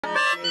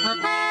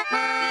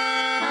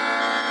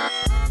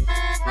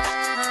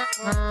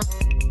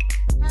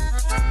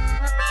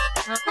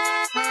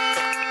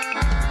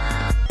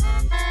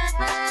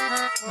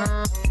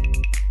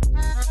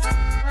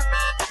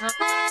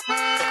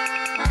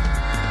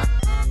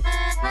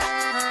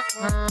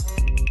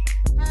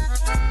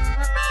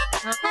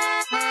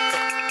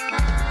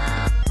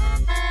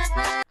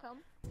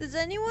Does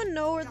anyone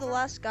know where the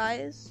last guy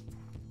is?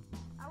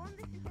 I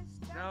wonder if you can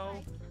start No.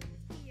 like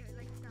here,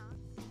 like that.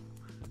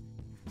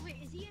 Wait,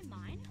 is he in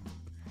mine?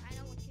 I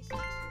know what he's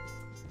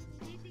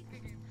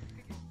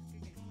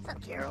What's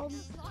up, Gerald?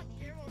 It's not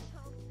Gerald,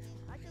 Tom.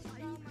 I just saw my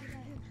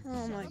dad.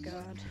 Oh my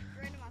god.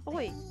 Oh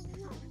wait.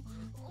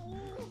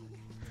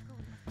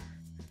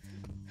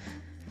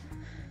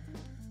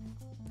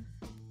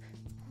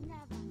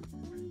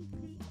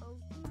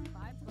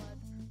 Bye, bud.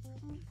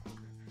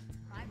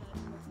 Bye, bud.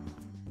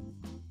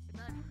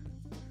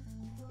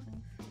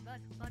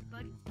 Hey, bud.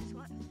 Bud. Guess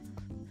what?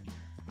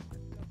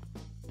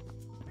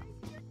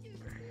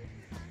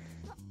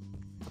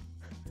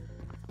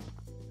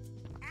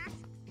 Ask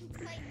to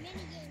play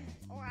minigames,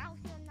 or else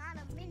you're not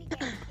a minigame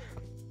kid.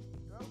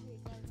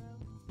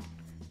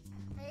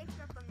 Hey,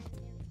 except for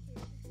minigames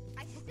kid.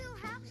 I still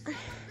have some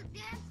of the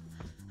dance.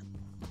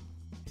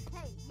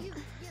 Hey, you,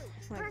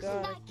 My person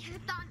God. that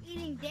kept on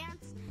eating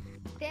dance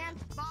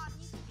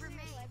bots for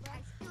me.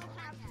 I still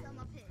have some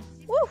of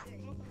his. Woo!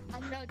 I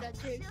know that I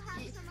too. still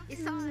have some of You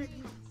his. saw it.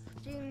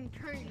 June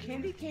Curry.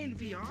 Candy cane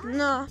VR?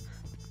 Nah.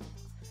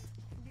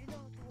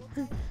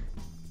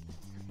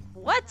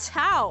 What?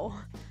 How?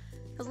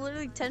 I was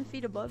literally 10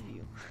 feet above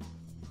you.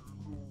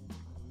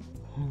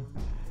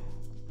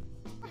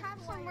 I have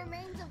some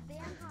remains of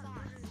dance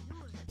bots.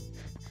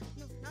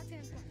 No, not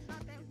dance ball.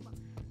 Not dance ball.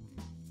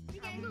 You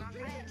guys I'm look not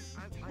red. gonna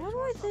eat him. What do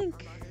I think?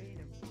 I'm not gonna eat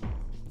him.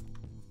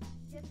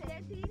 Yes, it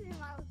is. Eat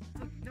him out.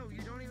 No,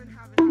 you don't even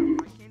have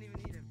enough. I can't even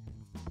eat him.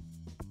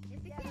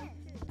 Yes, you can.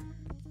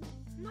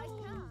 No. I can.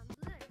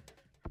 Look.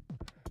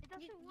 It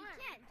doesn't You work.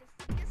 can't.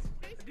 Just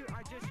face Dude, your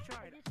I just arm.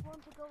 tried. I just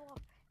want to go off.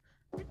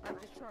 I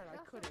just tried. I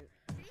couldn't.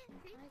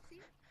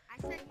 See? I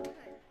said you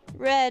could.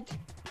 Red.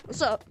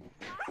 What's up?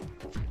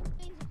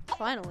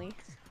 Finally.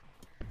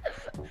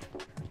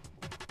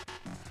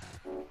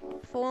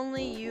 If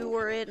only you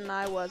were it and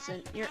I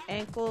wasn't, your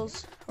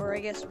ankles, or I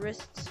guess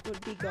wrists, would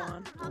be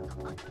gone. Oh,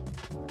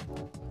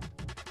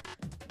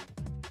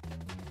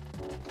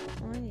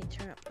 I need to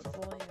turn up the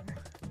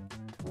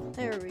volume.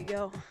 There we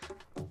go.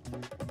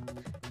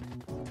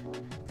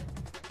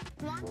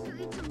 Wants to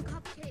eat some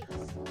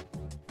cupcakes.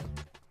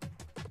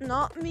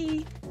 Not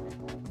me.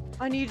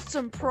 I need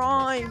some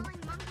Prime,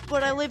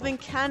 but I live in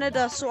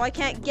Canada, so I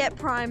can't get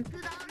Prime.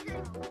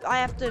 I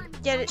have to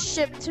get it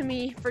shipped to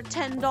me for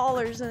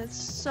 $10, and it's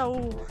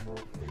so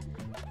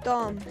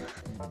dumb.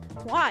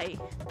 Why?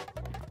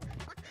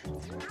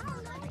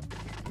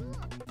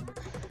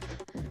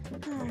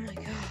 Oh my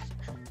god.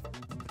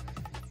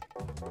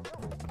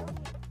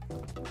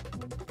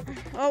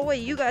 Oh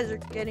wait, you guys are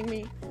getting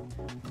me.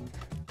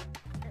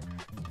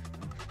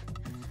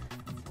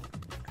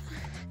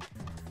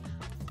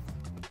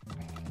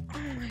 Oh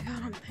my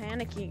god, I'm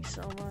panicking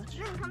so much.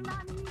 Then come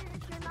down here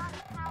if you're not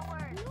a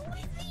coward. Who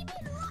is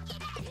even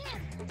looking at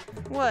him?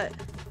 What?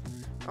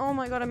 Oh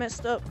my god, I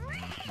messed up.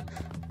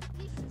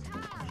 He's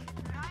tired,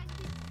 right?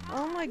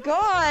 Oh my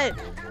god!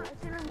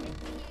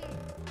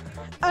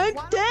 I'm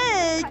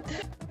dead!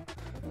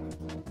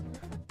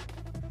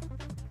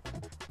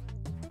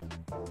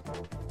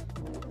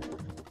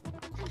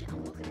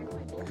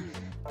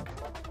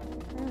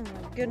 Oh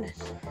my goodness.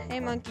 Hey,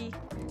 monkey.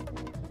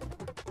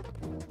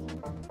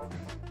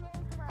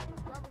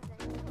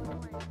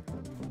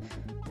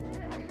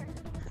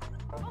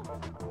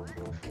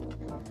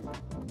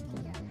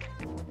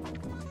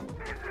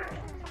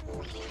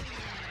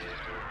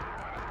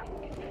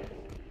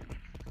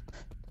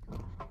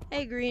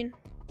 Hey, Green.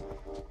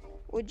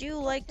 Would you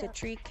like to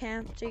tree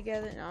camp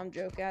together? No, I'm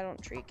joking. I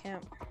don't tree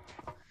camp.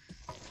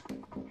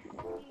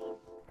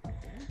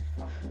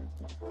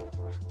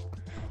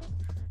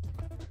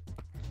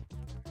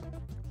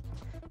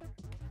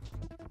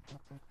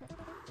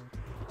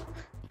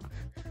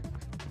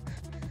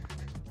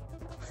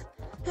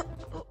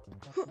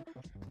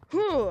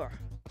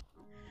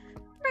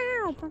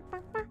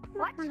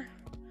 What?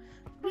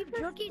 Beef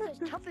jerky's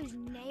as tough as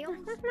nails?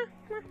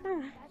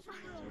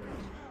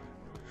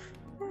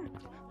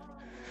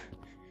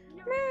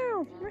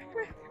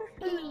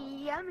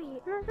 Yummy.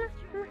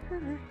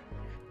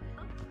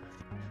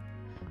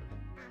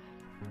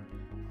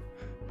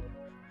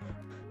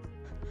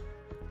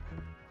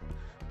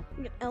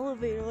 An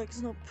elevator like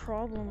it's no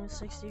problem with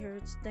 60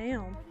 hertz.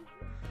 Damn.